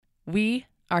We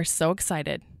are so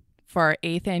excited for our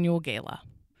 8th annual gala.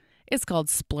 It's called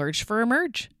Splurge for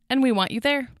Emerge, and we want you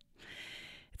there.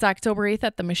 It's October 8th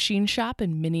at the Machine Shop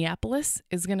in Minneapolis.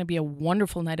 It's going to be a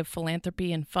wonderful night of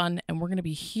philanthropy and fun, and we're going to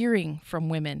be hearing from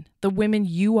women, the women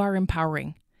you are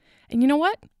empowering. And you know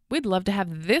what? We'd love to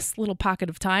have this little pocket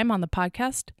of time on the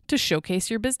podcast to showcase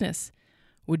your business.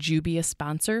 Would you be a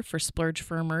sponsor for Splurge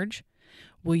for Emerge?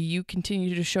 Will you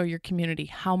continue to show your community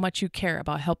how much you care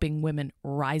about helping women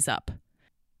rise up?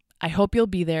 I hope you'll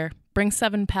be there. Bring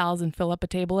 7 pals and fill up a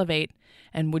table of 8.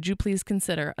 And would you please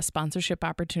consider a sponsorship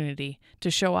opportunity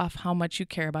to show off how much you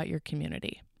care about your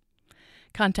community?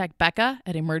 Contact Becca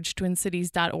at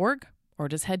emergetwincities.org or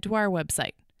just head to our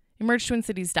website,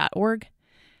 emergetwincities.org.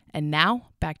 And now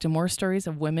back to more stories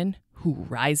of women who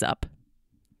rise up.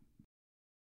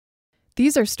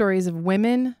 These are stories of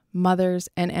women, mothers,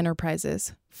 and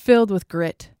enterprises filled with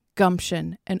grit,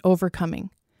 gumption, and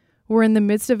overcoming. Where in the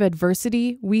midst of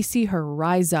adversity, we see her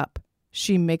rise up.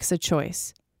 She makes a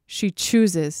choice. She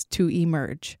chooses to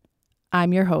emerge.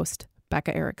 I'm your host,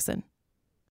 Becca Erickson.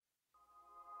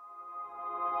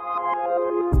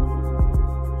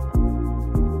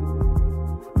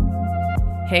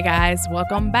 Hey guys,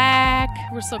 welcome back.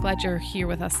 We're so glad you're here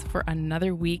with us for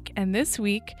another week. And this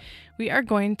week, we are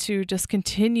going to just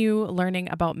continue learning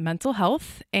about mental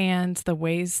health and the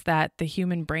ways that the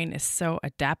human brain is so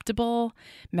adaptable,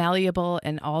 malleable,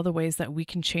 and all the ways that we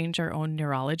can change our own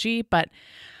neurology. But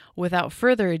without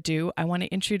further ado, I want to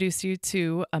introduce you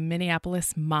to a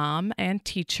Minneapolis mom and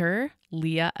teacher,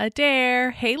 Leah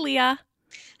Adair. Hey, Leah.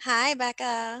 Hi,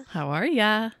 Becca. How are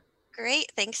ya?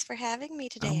 Great. Thanks for having me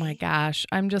today. Oh my gosh.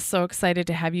 I'm just so excited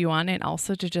to have you on and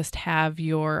also to just have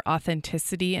your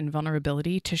authenticity and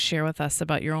vulnerability to share with us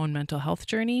about your own mental health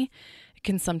journey. It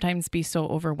can sometimes be so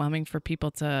overwhelming for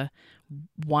people to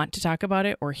want to talk about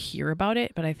it or hear about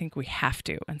it, but I think we have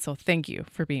to. And so thank you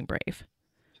for being brave.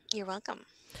 You're welcome.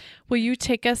 Will you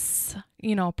take us,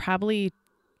 probably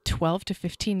 12 to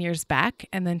 15 years back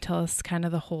and then tell us kind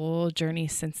of the whole journey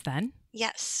since then?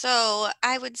 Yes. So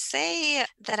I would say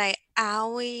that I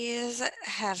always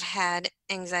have had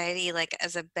anxiety like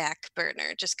as a back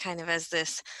burner, just kind of as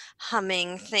this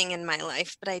humming thing in my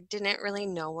life, but I didn't really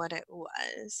know what it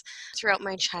was. Throughout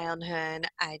my childhood,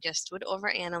 I just would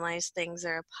overanalyze things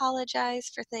or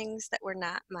apologize for things that were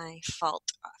not my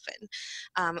fault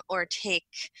often, or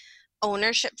take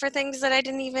ownership for things that I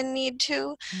didn't even need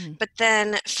to. But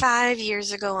then 5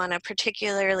 years ago on a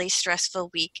particularly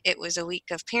stressful week, it was a week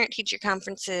of parent-teacher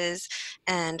conferences,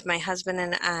 and my husband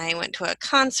and I went to a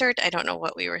concert. I don't know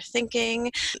what we were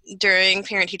thinking during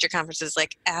parent-teacher conferences,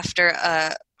 like after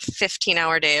a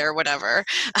 15-hour day or whatever.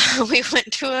 We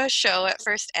went to a show at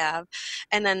First Ave,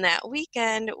 and then that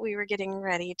weekend we were getting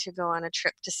ready to go on a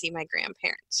trip to see my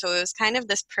grandparents. So it was kind of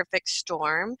this perfect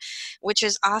storm, which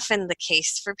is often the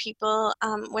case for people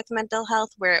with mental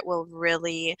health, where it will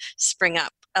really spring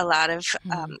up. A lot of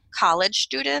college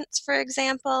students, for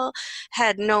example,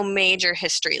 had no major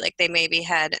history. Like they maybe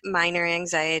had minor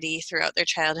anxiety throughout their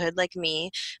childhood, like me,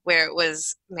 where it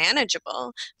was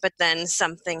manageable. But then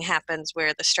something happens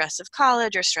where the stress of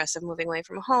college or stress of moving away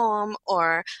from home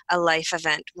or a life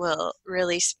event will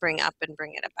really spring up and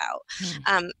bring it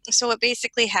about. So what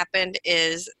basically happened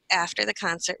is after the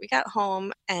concert, we got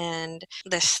home and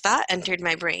this thought entered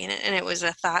my brain, and it was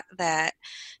a thought that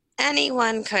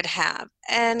anyone could have,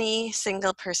 any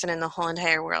single person in the whole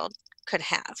entire world could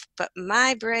have, but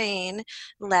my brain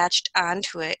latched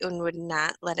onto it and would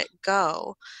not let it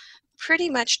go pretty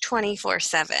much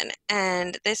 24/7.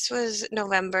 And this was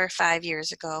November 5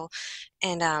 years ago,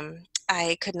 and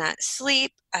I could not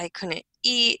sleep, I couldn't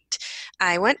eat,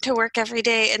 I went to work every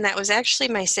day, and that was actually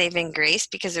my saving grace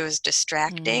because it was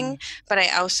distracting, but I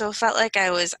also felt like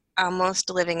I was almost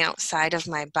living outside of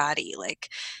my body, like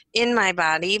in my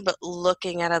body, but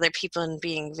looking at other people and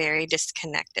being very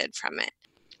disconnected from it.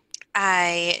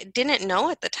 I didn't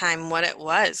know at the time what it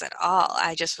was at all.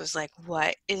 I just was like,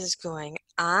 what is going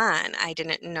on? I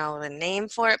didn't know the name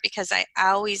for it because I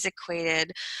always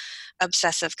equated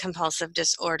obsessive compulsive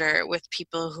disorder with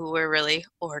people who were really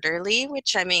orderly,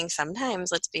 which I mean,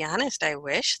 sometimes, let's be honest, I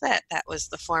wish that that was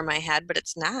the form I had, but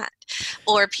it's not.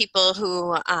 Or people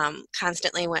who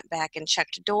constantly went back and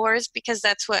checked doors, because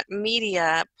that's what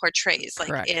media portrays, like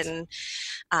Correct. in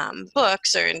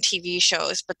books or in TV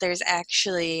shows, but there's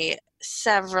actually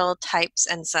several types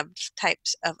and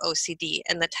subtypes of OCD,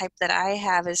 and the type that I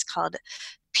have is called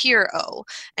pure O.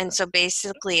 And so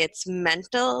basically it's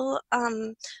mental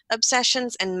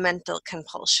obsessions and mental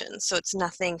compulsions. So it's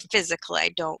nothing physical. I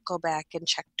don't go back and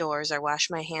check doors or wash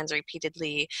my hands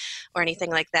repeatedly or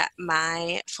anything like that.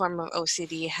 My form of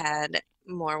OCD had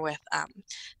more with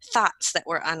thoughts that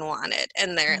were unwanted.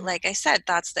 And they're, Mm. like I said,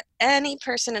 thoughts that any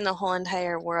person in the whole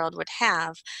entire world would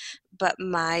have, but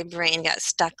my brain got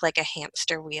stuck like a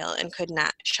hamster wheel and could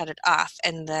not shut it off.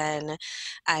 And then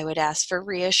I would ask for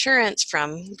reassurance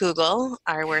from Google,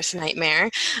 our worst nightmare.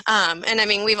 And I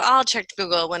mean, we've all checked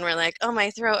Google when we're like, oh,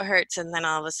 my throat hurts. And then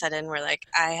all of a sudden we're like,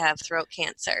 I have throat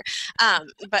cancer.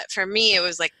 But for me, it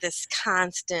was like this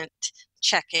constant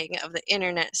checking of the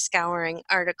internet, scouring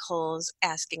articles,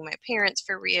 asking my parents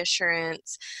for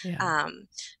reassurance, Yeah. um,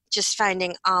 just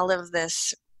finding all of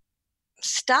this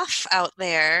stuff out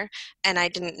there, and I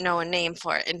didn't know a name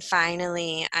for it. And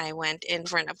finally I went in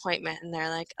for an appointment and they're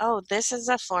like, oh, this is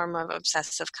a form of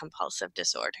obsessive compulsive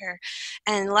disorder.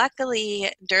 And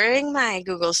luckily during my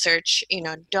Google search,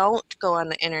 don't go on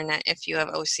the internet if you have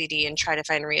OCD and try to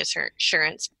find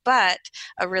reassurance. But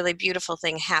a really beautiful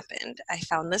thing happened. I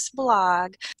found this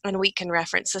blog, and we can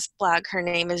reference this blog. Her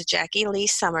name is Jackie Lee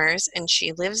Summers, and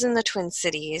she lives in the Twin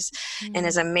Cities and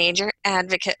is Mm. a major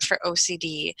advocate for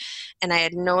OCD. And I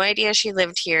had no idea she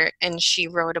lived here. And she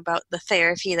wrote about the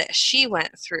therapy that she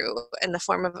went through, and the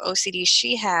form of OCD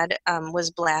she had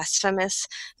was blasphemous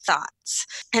thoughts.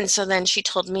 And so then she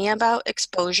told me about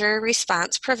exposure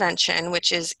response prevention,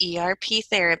 which is ERP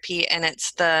therapy, and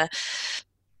it's the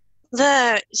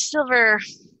silver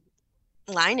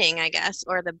lining, I guess,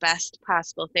 or the best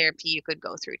possible therapy you could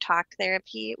go through. Talk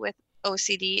therapy with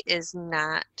OCD is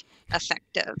not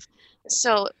effective.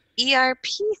 So ERP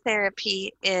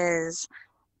therapy is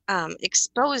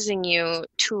exposing you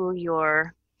to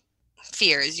your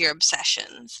fears, your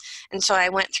obsessions. And so I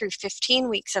went through 15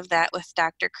 weeks of that with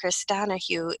Dr. Chris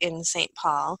Donahue in St.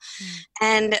 Paul. Mm.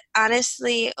 And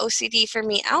honestly, OCD for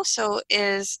me also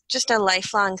is just a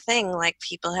lifelong thing. Like,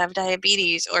 people have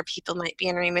diabetes, or people might be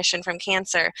in remission from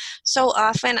cancer. So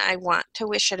often I want to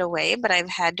wish it away, but I've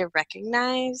had to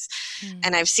recognize,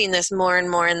 and Mm. I've seen this more and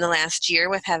more in the last year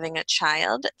with having a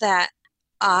child, that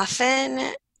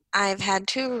often I've had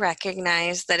to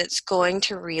recognize that it's going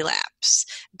to relapse,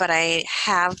 but I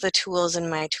have the tools in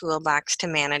my toolbox to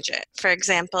manage it. For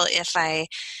example, if I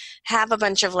have a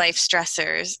bunch of life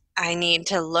stressors, I need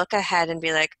to look ahead and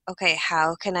be like, okay,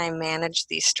 how can I manage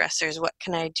these stressors? What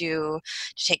can I do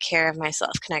to take care of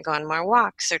myself? Can I go on more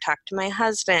walks or talk to my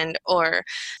husband, or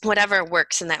whatever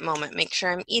works in that moment? Make sure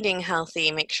I'm eating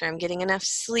healthy, make sure I'm getting enough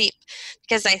sleep.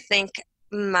 Because I think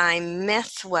my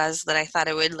myth was that I thought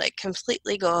it would like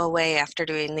completely go away after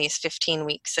doing these 15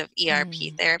 weeks of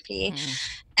ERP Mm. therapy. Mm.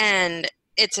 And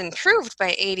it's improved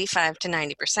by 85 to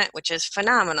 90%, which is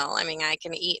phenomenal. I mean, I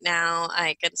can eat now,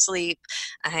 I can sleep,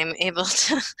 I'm able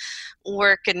to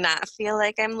work and not feel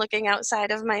like I'm looking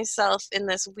outside of myself in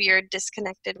this weird,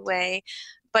 disconnected way.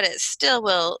 But it still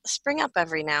will spring up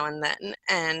every now and then.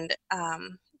 And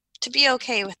to be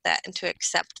okay with that and to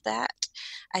accept that,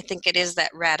 I think it is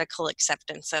that radical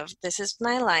acceptance of, this is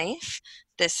my life,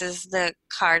 this is the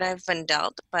card I've been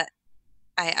dealt, but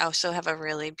I also have a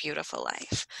really beautiful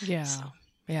life. So. Yeah.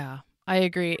 Yeah. I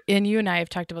agree. And you and I have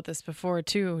talked about this before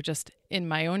too. Just in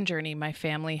my own journey, my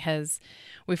family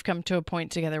we've come to a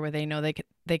point together where they know they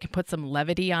can put some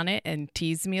levity on it and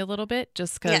tease me a little bit,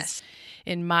 just because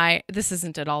Yes. this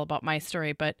isn't at all about my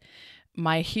story, but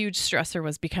my huge stressor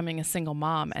was becoming a single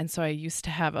mom. And so I used to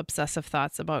have obsessive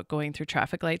thoughts about going through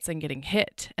traffic lights and getting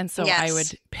hit. And so I Yes.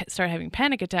 would start having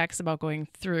panic attacks about going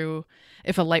through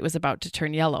if a light was about to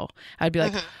turn yellow. I'd be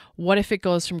like, Mhm. what if it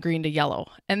goes from green to yellow?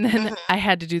 And then Mhm. I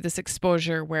had to do this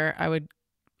exposure where I would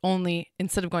only,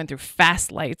 instead of going through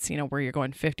fast lights, where you're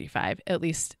going 55, at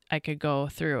least I could go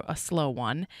through a slow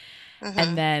one and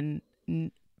Mhm.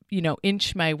 then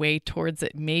inch my way towards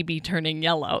it maybe turning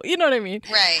yellow. You know what I mean?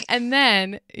 Right. And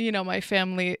then, my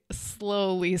family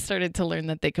slowly started to learn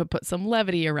that they could put some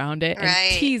levity around it and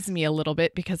Right. tease me a little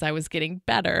bit because I was getting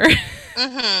better. Mhm.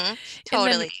 And then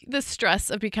Totally. the stress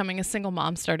of becoming a single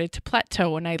mom started to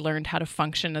plateau and I learned how to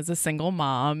function as a single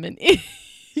mom. And,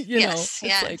 Yes.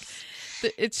 it's like,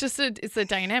 Yes. it's just it's a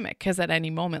dynamic because at any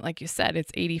moment, like you said,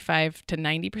 it's 85 to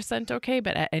 90% okay,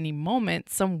 but at any moment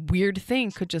some weird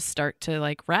thing could just start to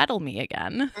like rattle me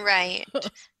again. Right.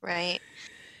 Right.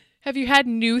 Have you had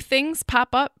new things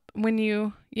pop up when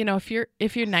if you're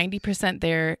 90%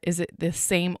 there, is it the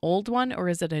same old one or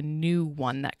is it a new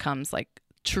one that comes like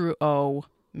true O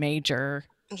major?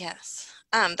 Yes.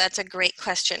 That's a great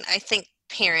question. I think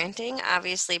parenting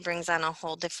obviously brings on a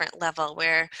whole different level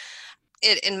where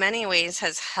it in many ways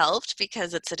has helped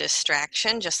because it's a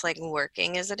distraction, just like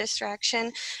working is a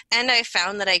distraction. And I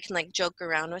found that I can like joke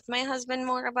around with my husband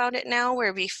more about it now,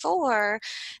 where before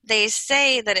they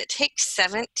say that it takes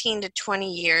 17 to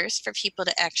 20 years for people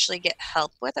to actually get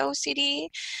help with OCD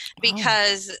Oh.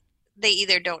 because they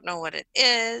either don't know what it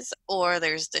is or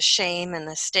there's the shame and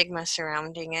the stigma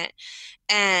surrounding it.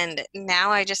 And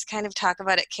now I just kind of talk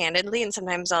about it candidly, and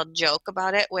sometimes I'll joke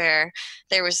about it, where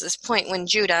there was this point when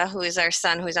Judah, who is our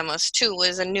son, who's almost 2,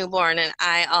 was a newborn, and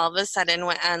I all of a sudden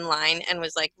went online and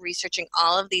was like researching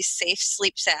all of these safe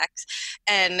sleep sacks.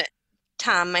 And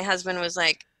Tom, my husband, was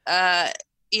like,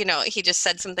 he just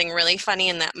said something really funny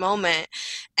in that moment.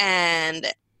 And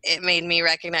it made me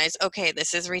recognize, okay,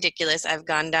 this is ridiculous. I've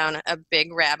gone down a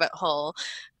big rabbit hole.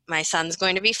 My son's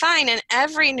going to be fine. And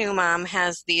every new mom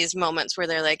has these moments where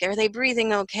they're like, are they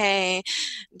breathing okay?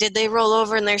 Did they roll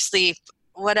over in their sleep?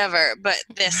 Whatever. But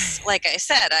this, like I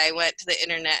said, I went to the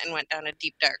internet and went down a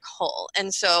deep, dark hole.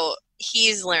 And so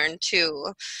he's learned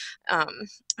to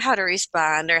how to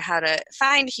respond or how to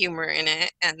find humor in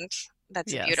it. And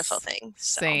that's a beautiful Yes. thing.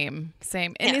 So, Same,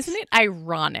 same. And yes. isn't it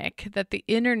ironic that the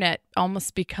internet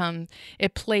almost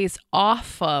it plays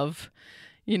off of,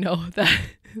 that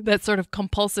that sort of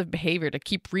compulsive behavior to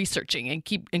keep researching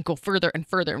and go further and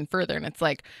further and further. And it's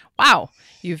like, wow,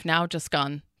 you've now just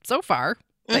gone so far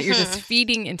that you're just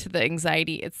feeding into the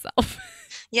anxiety itself.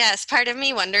 Yes, part of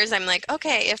me wonders, I'm like,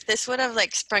 okay, if this would have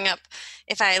like sprung up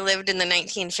if I lived in the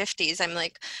 1950s, I'm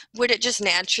like, would it just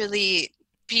naturally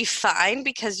be fine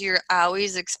because you're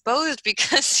always exposed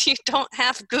because you don't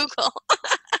have Google?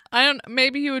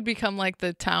 Maybe you would become like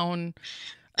the town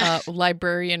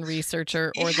librarian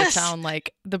researcher, or the Yes. town,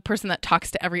 like the person that talks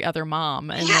to every other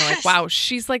mom. And they're like, Yes. wow,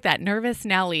 she's like that nervous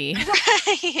Nelly.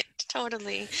 Right.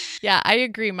 Totally. Yeah, I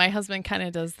agree. My husband kind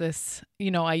of does this.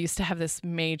 I used to have this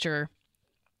major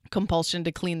compulsion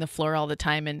to clean the floor all the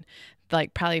time. And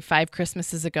like probably 5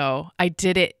 Christmases ago, I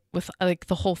did it with like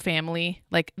the whole family,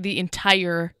 like the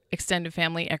entire extended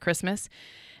family at Christmas.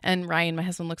 And Ryan, my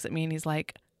husband, looks at me and he's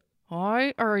like,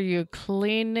 why are you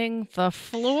cleaning the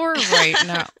floor right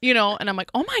now? And I'm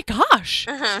like, oh my gosh,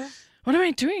 Uh-huh. what am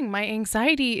I doing? My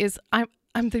anxiety is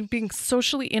I'm being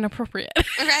socially inappropriate.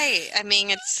 Right. I mean,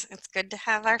 it's good to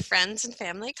have our friends and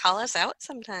family call us out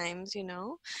sometimes,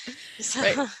 So,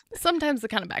 Right. Sometimes it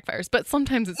kind of backfires, but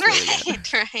sometimes it's really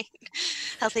good. right.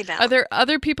 Healthy Are balance. there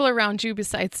other people around you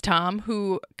besides Tom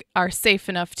who are safe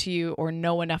enough to you or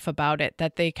know enough about it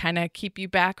that they kind of keep you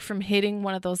back from hitting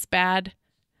one of those bad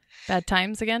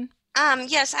times again?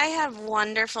 Yes, I have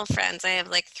wonderful friends. I have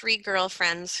like 3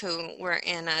 girlfriends who were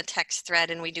in a text thread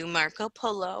and we do Marco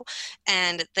Polo,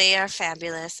 and they are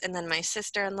fabulous. And then my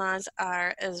sister-in-laws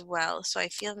are as well. So I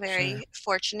feel Sure. very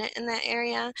fortunate in that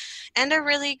area. And a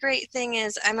really great thing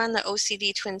is I'm on the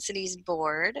OCD Twin Cities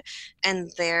board,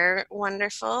 and they're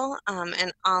wonderful.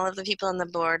 And all of the people on the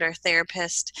board are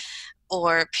therapists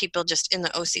or people just in the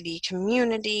OCD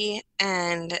community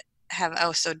and have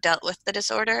also dealt with the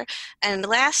disorder. And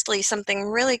lastly, something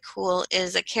really cool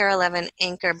is a Care 11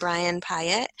 anchor, Brian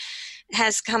Pyatt,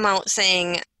 has come out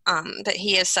saying that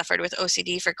he has suffered with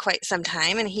OCD for quite some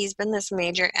time, and he's been this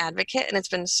major advocate, and it's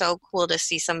been so cool to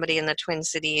see somebody in the Twin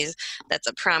Cities that's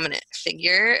a prominent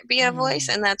figure be a voice,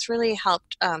 Mm. and that's really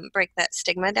helped break that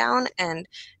stigma down and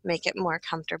make it more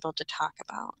comfortable to talk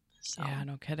about. So. Yeah,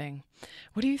 no kidding.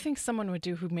 What do you think someone would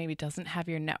do who maybe doesn't have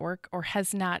your network or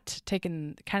has not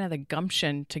taken kind of the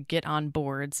gumption to get on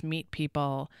boards, meet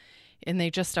people, and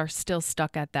they just are still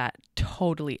stuck at that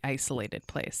totally isolated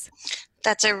place?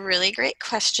 That's a really great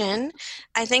question.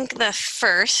 I think the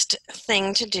first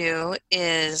thing to do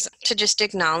is to just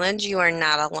acknowledge you are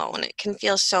not alone. It can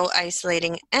feel so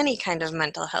isolating. Any kind of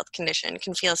mental health condition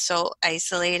can feel so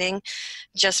isolating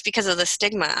just because of the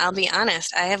stigma. I'll be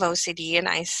honest, I have OCD and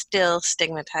I still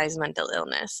stigmatize mental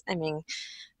illness.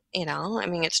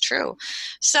 It's true.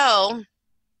 So,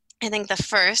 I think the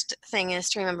first thing is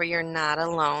to remember you're not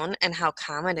alone and how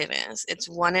common it is. It's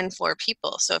 1 in 4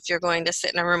 people. So if you're going to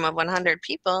sit in a room of 100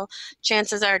 people,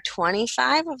 chances are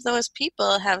 25 of those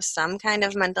people have some kind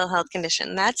of mental health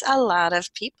condition. That's a lot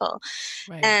of people.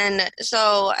 Right. And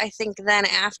so I think then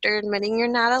after admitting you're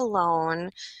not alone,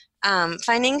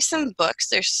 finding some books.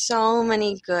 There's so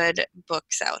many good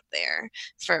books out there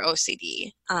for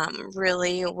OCD.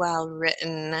 Really well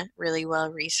written, really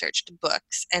well researched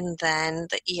books. And then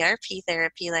the ERP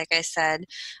therapy, like I said.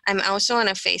 I'm also on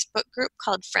a Facebook group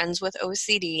called Friends with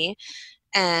OCD.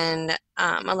 And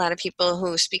a lot of people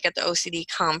who speak at the OCD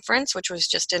conference, which was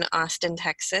just in Austin,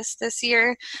 Texas this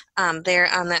year,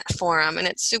 they're on that forum. And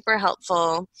it's super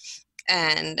helpful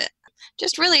and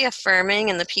just really affirming,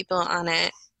 and the people on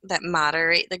it that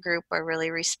moderate the group are really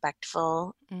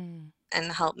respectful Mm.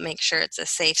 and help make sure it's a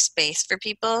safe space for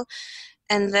people.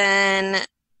 And then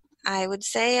I would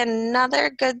say another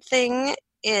good thing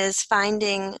is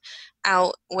finding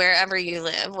out wherever you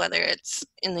live, whether it's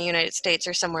in the United States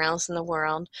or somewhere else in the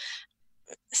world,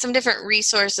 some different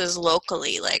resources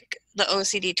locally, like the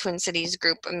OCD Twin Cities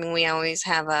group. I mean, we always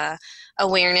have a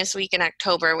awareness week in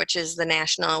October, which is the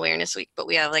National Awareness Week, but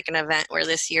we have like an event where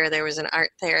this year there was an art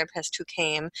therapist who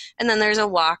came, and then there's a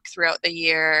walk throughout the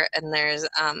year, and there's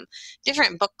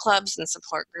different book clubs and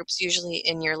support groups usually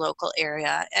in your local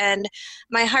area. And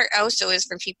my heart also is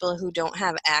for people who don't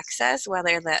have access,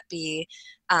 whether that be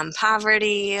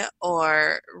poverty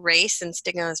or race and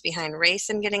stigmas behind race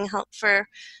and getting help for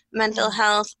mental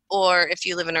health, or if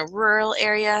you live in a rural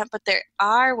area. But there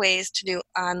are ways to do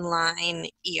online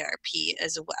ERP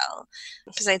as well,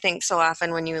 because I think so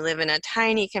often when you live in a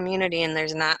tiny community and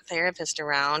there's not therapists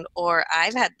around, or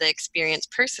I've had the experience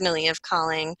personally of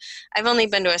calling, I've only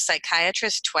been to a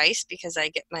psychiatrist twice because I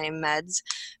get my meds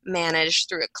managed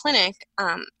through a clinic,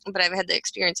 but I've had the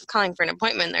experience of calling for an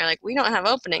appointment and they're like, we don't have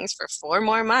openings for 4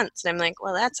 more months, and I'm like,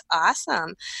 well, that's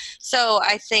awesome. So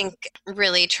I think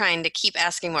really trying to keep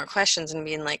asking more questions and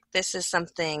being like, this is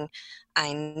something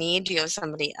I need. Do you have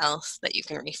somebody else that you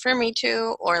can refer me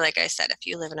to? Or like I said, if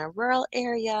you live in a rural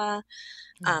area,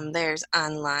 there's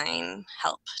online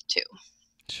help too.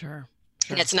 Sure.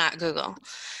 And it's not Google.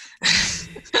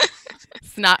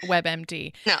 It's not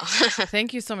WebMD. No.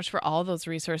 Thank you so much for all those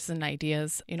resources and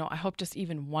ideas. You know, I hope just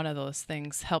even one of those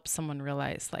things helps someone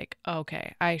realize like,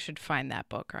 okay, I should find that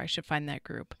book or I should find that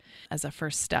group as a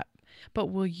first step. But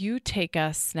will you take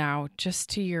us now just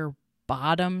to your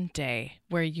bottom day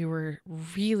where you were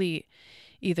really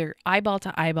either eyeball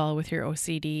to eyeball with your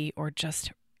OCD or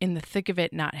just in the thick of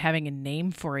it, not having a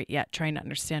name for it yet, trying to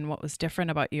understand what was different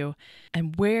about you?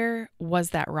 And where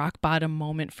was that rock bottom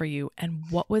moment for you? And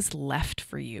what was left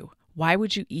for you? Why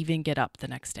would you even get up the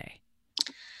next day?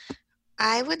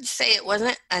 I would say it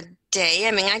wasn't a day.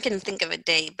 I mean, I can think of a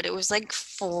day, but it was like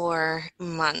 4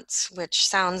 months, which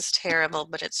sounds terrible,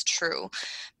 but it's true.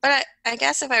 But I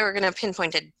guess if I were going to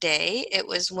pinpoint a day, it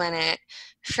was when it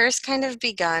first kind of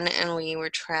begun and we were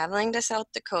traveling to South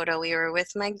Dakota. We were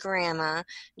with my grandma.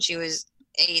 She was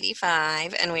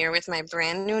 85, and we were with my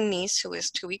brand new niece who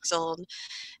was 2 weeks old.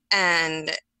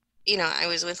 And, you know, I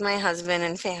was with my husband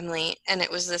and family, and it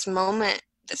was this moment,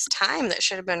 this time that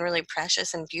should have been really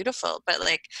precious and beautiful, but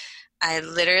like I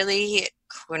literally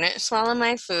couldn't swallow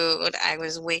my food. I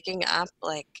was waking up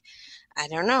like, I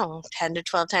don't know, 10 to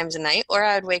 12 times a night, or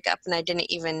I would wake up and I didn't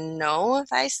even know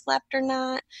if I slept or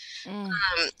not.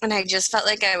 And I just felt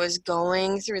like I was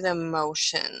going through the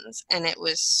motions, and it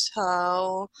was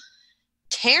so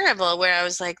terrible, where I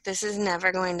was like, this is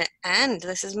never going to end.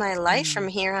 This is my life from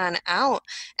here on out.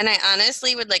 And I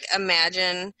honestly would like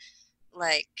imagine,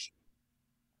 like,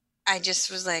 I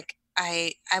just was like,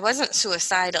 I wasn't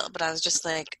suicidal, but I was just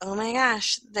like, oh my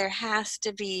gosh, there has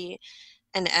to be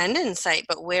an end in sight,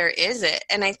 but where is it?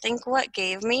 And I think what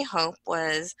gave me hope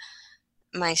was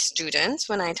my students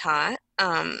when I taught,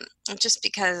 just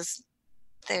because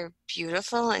they're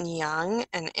beautiful and young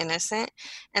and innocent.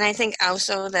 And I think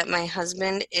also that my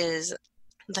husband is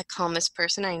the calmest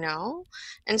person I know.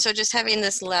 And so just having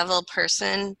this level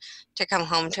person to come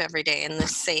home to every day and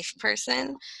this safe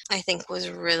person, I think was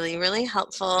really, really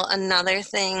helpful. One other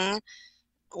thing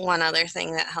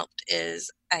that helped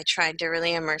is I tried to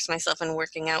really immerse myself in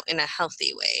working out in a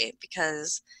healthy way,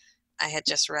 because I had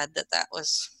just read that that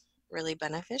was really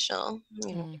beneficial,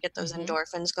 you know, to get those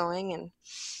endorphins going. And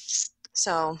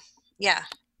so, yeah,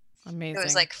 amazing. It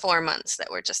was like 4 months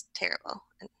that were just terrible.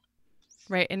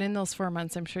 Right. And in those 4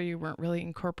 months, I'm sure you weren't really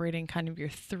incorporating kind of your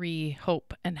 3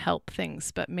 hope and help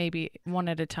things, but maybe one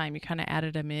at a time, you kind of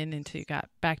added them in until you got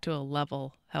back to a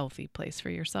level, healthy place for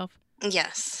yourself.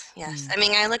 Yes. I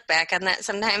mean, I look back on that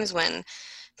sometimes when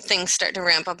things start to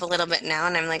ramp up a little bit now,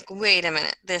 and I'm like, wait a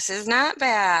minute, this is not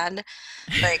bad.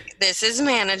 Like, this is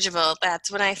manageable. That's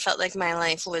when I felt like my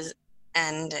life was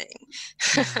ending.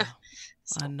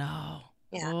 I know.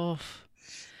 Yeah. Oof.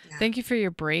 Thank you for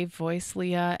your brave voice,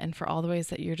 Leah, and for all the ways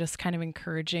that you're just kind of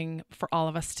encouraging for all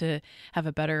of us to have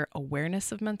a better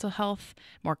awareness of mental health,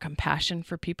 more compassion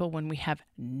for people when we have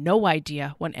no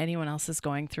idea what anyone else is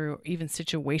going through, even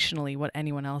situationally what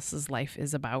anyone else's life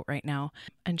is about right now.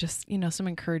 And just, you know, some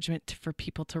encouragement for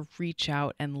people to reach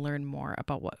out and learn more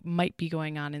about what might be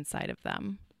going on inside of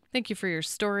them. Thank you for your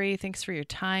story. Thanks for your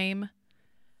time.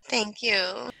 Thank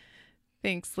you.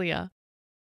 Thanks, Leah.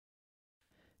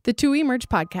 The 2eMERGE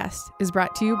podcast is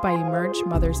brought to you by eMERGE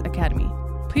Mothers Academy.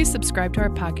 Please subscribe to our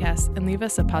podcast and leave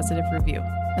us a positive review.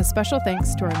 A special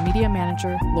thanks to our media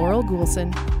manager, Laurel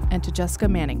Goulson, and to Jessica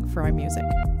Manning for our music.